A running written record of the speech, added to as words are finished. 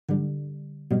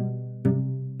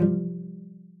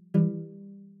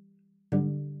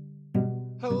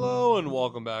Hello and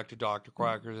welcome back to Dr.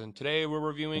 Quackers, and today we're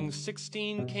reviewing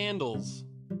 16 Candles.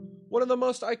 One of the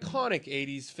most iconic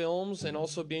 80s films, and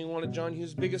also being one of John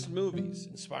Hughes' biggest movies,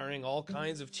 inspiring all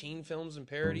kinds of teen films and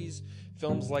parodies,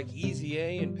 films like Easy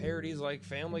A and parodies like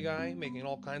Family Guy, making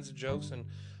all kinds of jokes and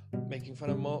making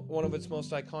fun of one of its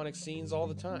most iconic scenes all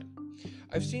the time.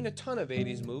 I've seen a ton of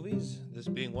 80s movies, this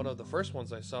being one of the first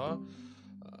ones I saw.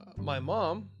 My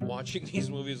mom watching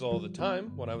these movies all the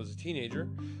time when I was a teenager,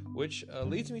 which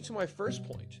leads me to my first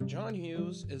point. John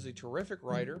Hughes is a terrific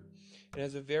writer and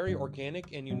has a very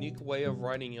organic and unique way of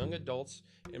writing young adults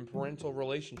and parental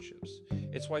relationships.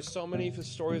 It's why so many of his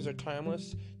stories are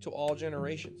timeless to all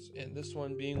generations, and this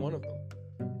one being one of them.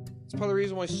 It's part of the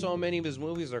reason why so many of his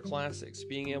movies are classics,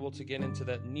 being able to get into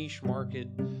that niche market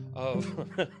of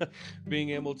being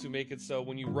able to make it so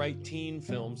when you write teen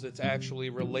films, it's actually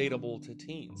relatable to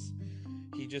teens.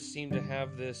 He just seemed to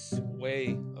have this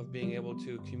way of being able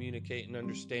to communicate and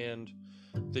understand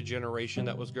the generation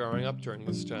that was growing up during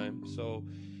this time. So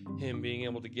him being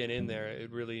able to get in there,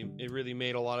 it really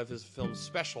made a lot of his films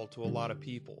special to a lot of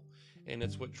people. And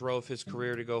it's what drove his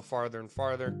career to go farther and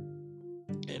farther,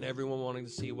 and everyone wanting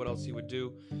to see what else he would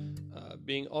do.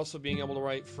 Being able to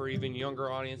write for even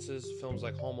younger audiences, films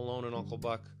like Home Alone and Uncle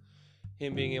Buck,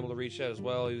 him being able to reach that as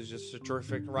well. He was just a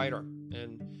terrific writer,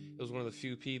 and it was one of the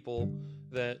few people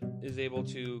that is able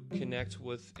to connect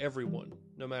with everyone,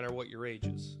 no matter what your age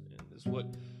is, and is what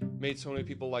made so many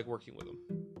people like working with him.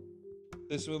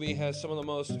 This movie has some of the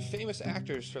most famous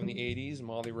actors from the 80s,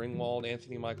 Molly Ringwald,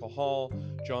 Anthony Michael Hall,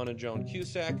 John and Joan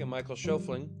Cusack, and Michael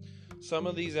Schoeffling. Some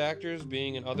of these actors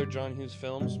being in other John Hughes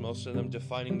films, most of them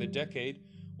defining the decade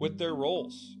with their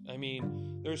roles. I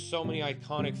mean, there's so many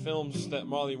iconic films that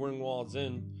Molly Ringwald's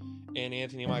in, and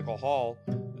Anthony Michael Hall,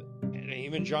 and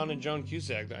even John and Joan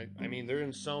Cusack. I mean, they're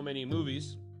in so many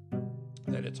movies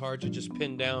that it's hard to just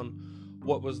pin down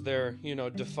what was their,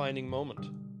 defining moment.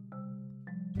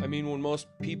 I mean, when most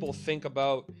people think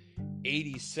about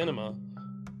 80s cinema,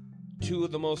 two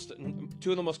of the most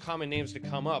common names to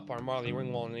come up are Molly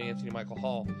Ringwald and Anthony Michael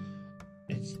Hall.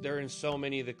 They're in so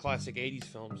many of the classic 80s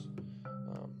films.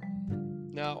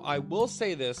 Now, I will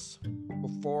say this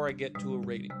before I get to a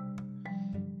rating.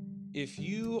 If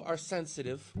you are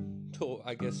sensitive to,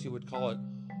 I guess you would call it,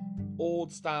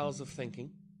 old styles of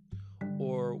thinking,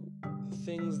 or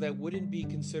things that wouldn't be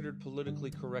considered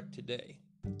politically correct today,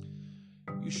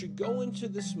 you should go into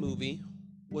this movie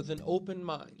with an open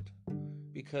mind,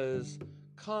 because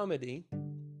comedy,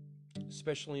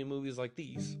 especially in movies like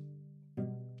these,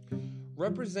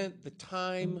 represent the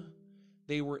time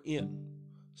they were in.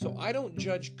 So I don't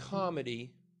judge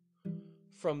comedy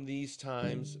from these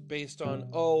times based on,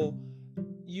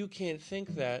 you can't think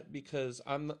that because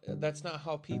that's not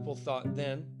how people thought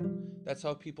then. That's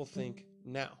how people think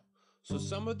now. So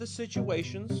some of the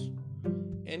situations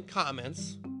and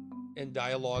comments and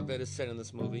dialogue that is said in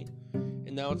this movie,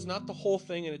 and now it's not the whole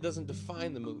thing and it doesn't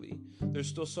define the movie. There's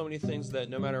still so many things that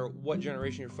no matter what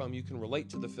generation you're from, you can relate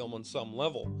to the film on some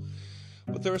level.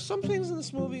 But there are some things in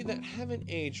this movie that haven't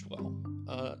aged well.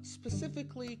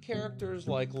 Specifically characters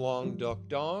like Long Duck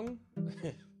Dong.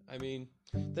 I mean,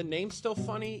 the name's still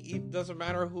funny. It doesn't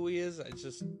matter who he is. It's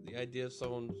just the idea of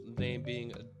someone's name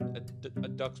being a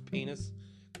duck's penis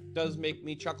does make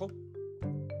me chuckle.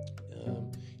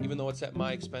 Even though it's at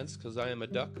my expense because I am a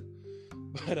duck.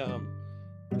 But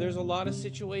there's a lot of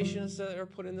situations that are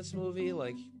put in this movie,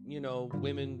 like,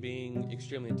 women being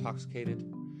extremely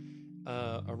intoxicated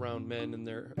around men, and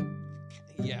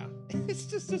it's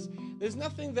just there's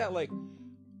nothing that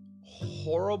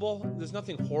horrible. There's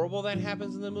nothing horrible that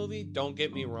happens in the movie, don't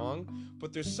get me wrong,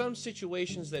 but there's some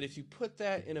situations that if you put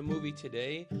that in a movie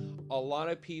today, a lot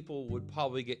of people would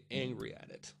probably get angry at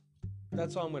it.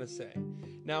 That's all I'm going to say.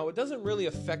 Now, it doesn't really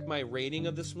affect my rating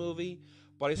of this movie,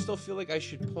 but I still feel like I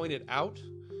should point it out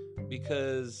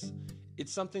because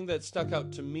it's something that stuck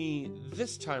out to me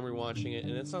this time rewatching it,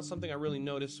 and it's not something I really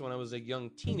noticed when I was a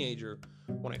young teenager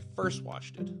when I first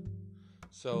watched it.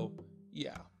 So,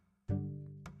 yeah.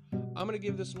 I'm going to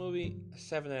give this movie a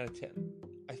 7 out of 10.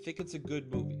 I think it's a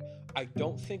good movie. I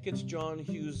don't think it's John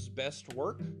Hughes' best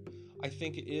work. I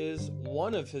think it is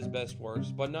one of his best works,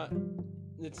 but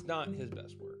it's not his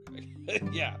best work.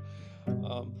 Yeah.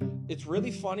 It's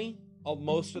really funny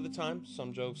most of the time.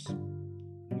 Some jokes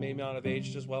may not have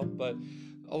aged as well, but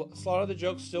a lot of the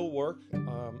jokes still work.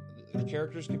 The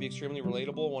characters can be extremely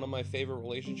relatable. One of my favorite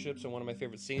relationships and one of my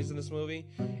favorite scenes in this movie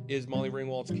is Molly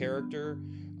Ringwald's character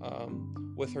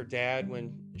with her dad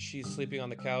when she's sleeping on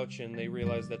the couch and they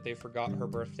realize that they forgot her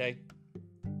birthday.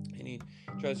 And he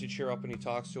tries to cheer up when he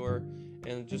talks to her,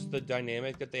 and just the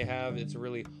dynamic that they have. It's a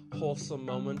really wholesome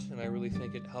moment, and I really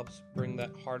think it helps bring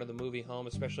that heart of the movie home,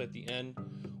 especially at the end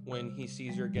when he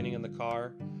sees her getting in the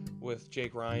car with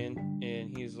Jake Ryan,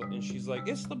 and she's like,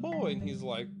 "It's the boy," and he's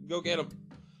like, "Go get him."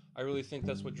 I really think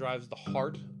that's what drives the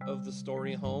heart of the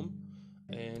story home,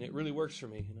 and it really works for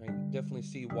me, and I definitely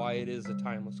see why it is a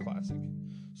timeless classic.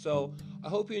 So I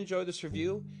hope you enjoyed this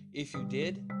review. If you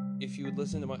did, if you would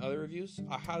listen to my other reviews,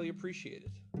 I highly appreciate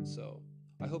it. So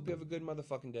I hope you have a good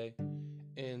motherfucking day,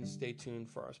 and stay tuned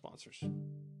for our sponsors.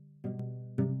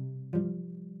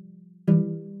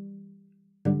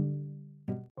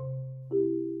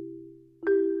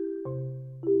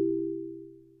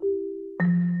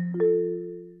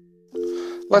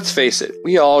 Let's face it,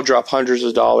 we all drop hundreds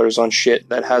of dollars on shit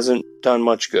that hasn't done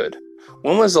much good.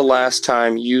 When was the last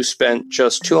time you spent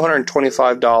just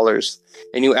 $225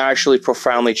 and you actually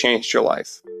profoundly changed your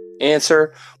life?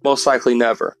 Answer, most likely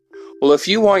never. Well, if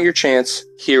you want your chance,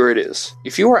 here it is.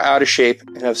 If you are out of shape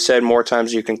and have said more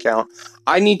times you can count,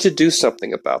 I need to do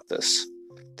something about this.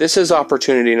 This is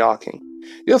opportunity knocking.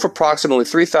 You have approximately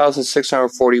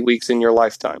 3,640 weeks in your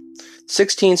lifetime.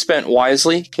 16 spent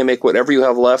wisely can make whatever you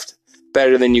have left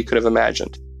better than you could have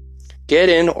imagined. Get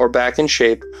in or back in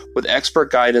shape with expert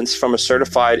guidance from a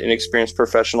certified and experienced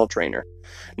professional trainer.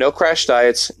 No crash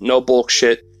diets, no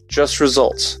bullshit, just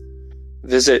results.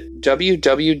 Visit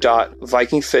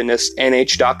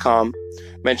www.vikingfitnessnh.com,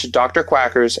 mention Dr.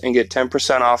 Quackers, and get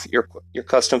 10% off your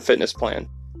custom fitness plan.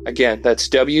 Again, that's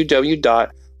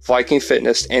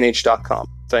www.vikingfitnessnh.com.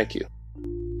 Thank you.